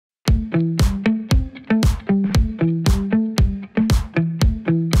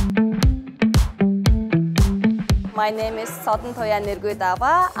My name is Satun Thoya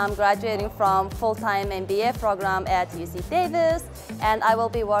Nirguitawa. I'm graduating from full-time MBA program at UC Davis, and I will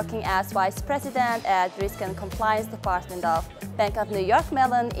be working as Vice President at Risk and Compliance Department of Bank of New York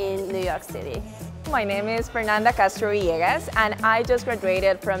Mellon in New York City. My name is Fernanda Castro Villegas, and I just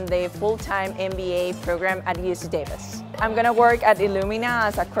graduated from the full-time MBA program at UC Davis. I'm going to work at Illumina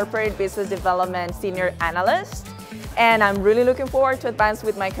as a corporate business development senior analyst, and I'm really looking forward to advance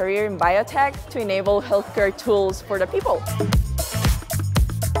with my career in biotech to enable healthcare tools for the people.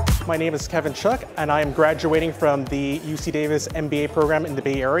 My name is Kevin Chuck, and I am graduating from the UC Davis MBA program in the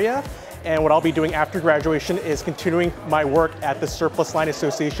Bay Area. And what I'll be doing after graduation is continuing my work at the Surplus Line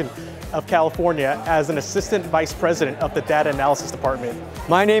Association of California as an Assistant Vice President of the Data Analysis Department.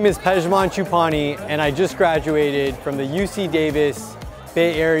 My name is Pejman Chupani, and I just graduated from the UC Davis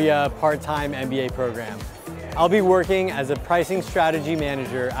Bay Area part-time MBA program. I'll be working as a pricing strategy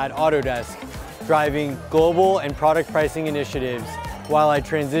manager at Autodesk, driving global and product pricing initiatives while I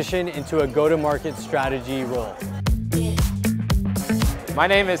transition into a go-to-market strategy role. My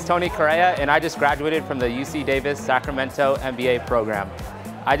name is Tony Correa, and I just graduated from the UC Davis Sacramento MBA program.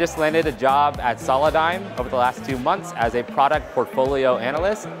 I just landed a job at Solidigm over the last 2 months as a product portfolio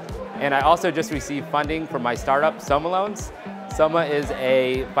analyst, and I also just received funding from my startup, Soma Loans. Soma is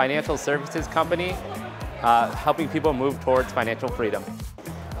a financial services company helping people move towards financial freedom.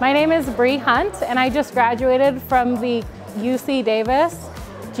 My name is Bree Hunt, and I just graduated from the UC Davis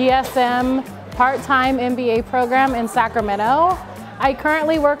GSM part-time MBA program in Sacramento. I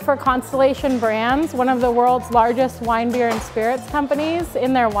currently work for Constellation Brands, one of the world's largest wine, beer, and spirits companies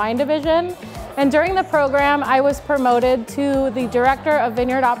in their wine division. And during the program, I was promoted to the Director of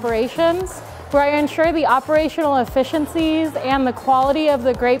Vineyard Operations, where I ensure the operational efficiencies and the quality of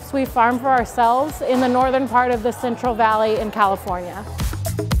the grapes we farm for ourselves in the northern part of the Central Valley in California.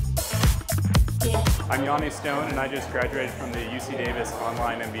 I'm Yanni Stone, and I just graduated from the UC Davis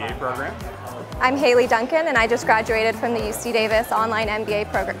online MBA program. I'm Haley Duncan, and I just graduated from the UC Davis online MBA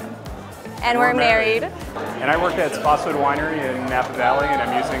program. And we're married. And I work at Spotswood Winery in Napa Valley, and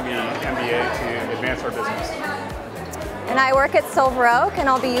I'm using the MBA to advance our business. And I work at Silver Oak, and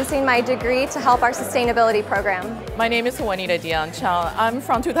I'll be using my degree to help our sustainability program. My name is Juanita Dion Chao. I'm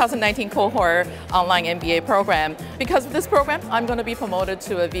from 2019 cohort online MBA program. Because of this program, I'm going to be promoted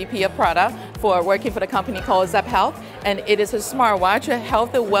to a VP of product for working for the company called Zep Health, and it is a smartwatch, a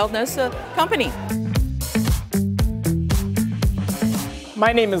health and wellness company.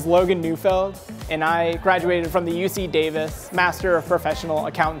 My name is Logan Neufeld, and I graduated from the UC Davis Master of Professional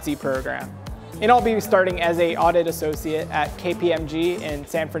Accountancy program. And I'll be starting as an audit associate at KPMG in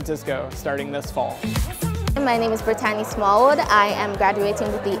San Francisco starting this fall. My name is Brittany Smallwood. I am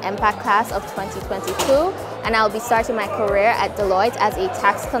graduating with the MPAC class of 2022, and I'll be starting my career at Deloitte as a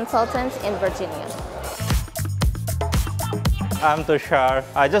tax consultant in Virginia. I'm Tushar.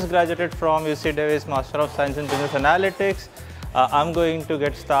 I just graduated from UC Davis Master of Science in Business Analytics. I'm going to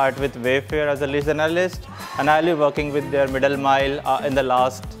get started with Wayfair as a lead analyst, and I'll be working with their middle mile in the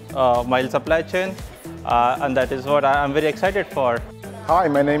last mile supply chain, and that is what I'm very excited for. Hi,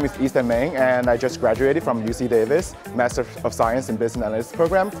 my name is Ethan Meng, and I just graduated from UC Davis Master of Science in Business Analytics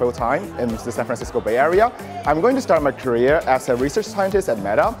program full-time in the San Francisco Bay Area. I'm going to start my career as a research scientist at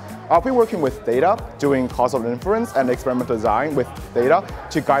Meta. I'll be working with data, doing causal inference and experimental design with data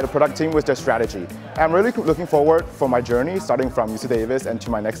to guide the product team with their strategy. I'm really looking forward for my journey starting from UC Davis and to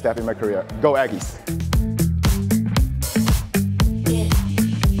my next step in my career. Go Aggies!